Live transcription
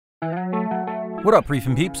What up,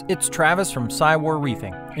 reefing peeps? It's Travis from Psywar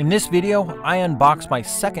Reefing. In this video, I unbox my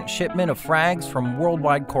second shipment of frags from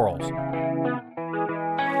Worldwide Corals.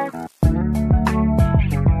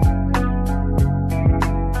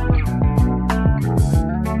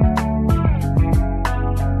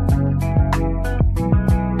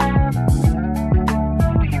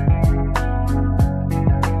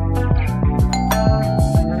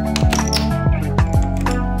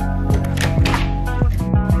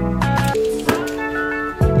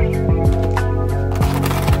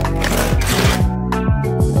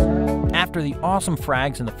 After the awesome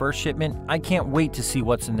frags in the first shipment, I can't wait to see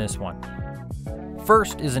what's in this one.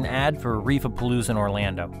 First is an ad for Reefapalooza in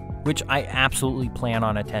Orlando, which I absolutely plan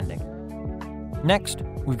on attending. Next,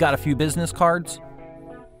 we've got a few business cards.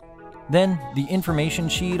 Then, the information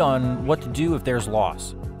sheet on what to do if there's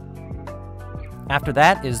loss. After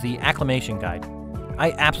that is the acclimation guide.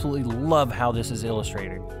 I absolutely love how this is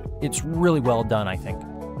illustrated. It's really well done, I think.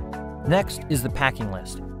 Next is the packing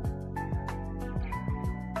list.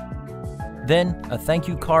 Then, a thank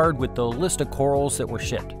you card with the list of corals that were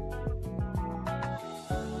shipped.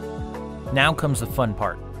 Now comes the fun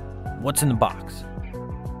part. What's in the box?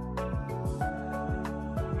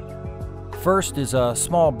 First is a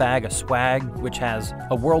small bag of swag, which has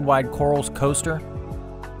a Worldwide Corals coaster,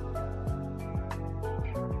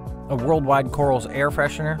 a Worldwide Corals air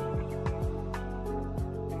freshener,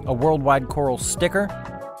 a Worldwide Corals sticker,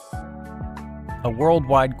 a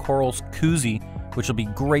Worldwide Corals koozie, which will be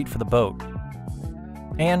great for the boat,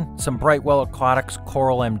 and some Brightwell Aquatics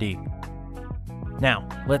Coral MD. Now,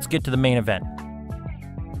 let's get to the main event.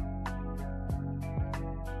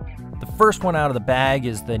 The first one out of the bag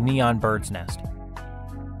is the neon bird's nest.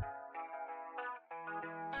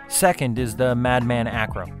 Second is the Madman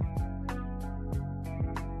Acro.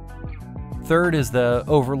 Third is the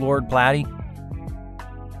Overlord Platy.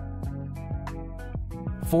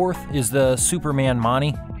 Fourth is the Superman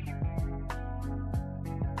Monty.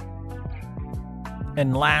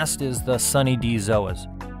 And last is the Sunny D Zoas.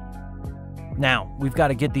 Now, we've got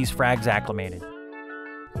to get these frags acclimated.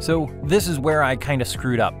 So this is where I kind of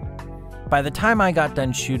screwed up. By the time I got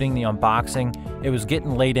done shooting the unboxing, it was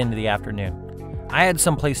getting late into the afternoon. I had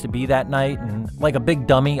someplace to be that night, and like a big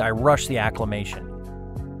dummy, I rushed the acclimation.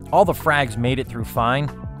 All the frags made it through fine,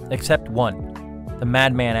 except one, the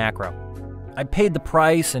Madman Acro. I paid the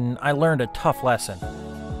price and I learned a tough lesson.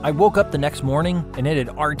 I woke up the next morning and it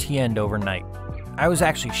had RTN'd overnight. I was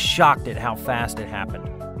actually shocked at how fast it happened.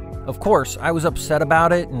 Of course, I was upset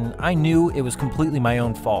about it, and I knew it was completely my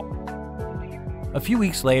own fault. A few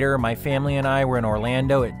weeks later, my family and I were in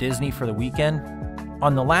Orlando at Disney for the weekend.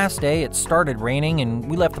 On the last day, it started raining and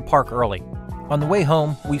we left the park early. On the way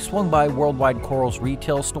home, we swung by Worldwide Corals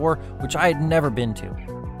retail store, which I had never been to.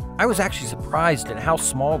 I was actually surprised at how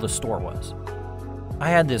small the store was. I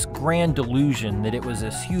had this grand delusion that it was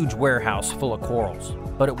this huge warehouse full of corals,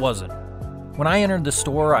 but it wasn't. When I entered the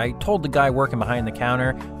store, I told the guy working behind the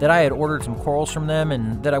counter that I had ordered some corals from them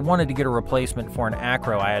and that I wanted to get a replacement for an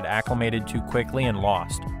acro I had acclimated too quickly and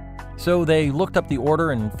lost. So they looked up the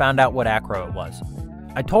order and found out what acro it was.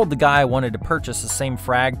 I told the guy I wanted to purchase the same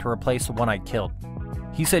frag to replace the one I killed.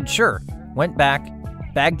 He said sure, went back,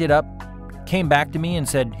 bagged it up, came back to me and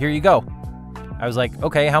said, "Here you go." I was like,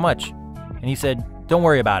 "Okay, how much?" And he said, "Don't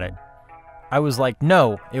worry about it." I was like,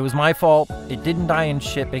 "No, it was my fault. It didn't die in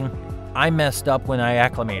shipping. I messed up when I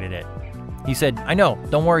acclimated it." He said, "I know,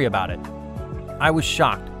 don't worry about it." I was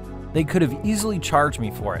shocked. They could have easily charged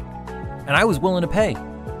me for it, and I was willing to pay.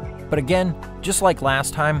 But again, just like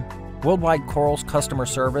last time, Worldwide Corals customer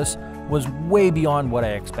service was way beyond what I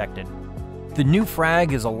expected. The new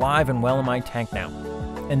frag is alive and well in my tank now,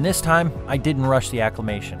 and this time I didn't rush the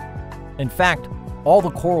acclimation. In fact, all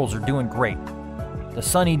the corals are doing great. The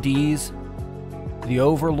Sunny D's, the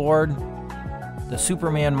Overlord, the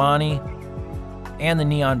Superman Monty, and the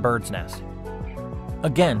Neon Bird's Nest.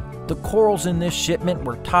 Again, the corals in this shipment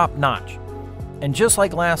were top-notch, and just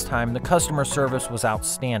like last time, the customer service was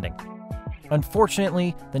outstanding.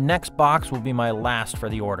 Unfortunately, the next box will be my last for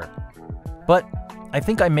the order. But I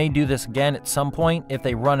think I may do this again at some point if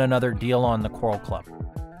they run another deal on the Coral Club.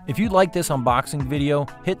 If you like this unboxing video,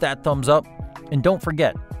 hit that thumbs up, and don't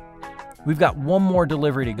forget, we've got one more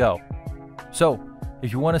delivery to go. So,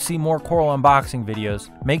 if you want to see more coral unboxing videos,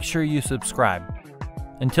 make sure you subscribe.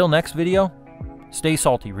 Until next video, stay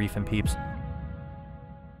salty, reefing peeps.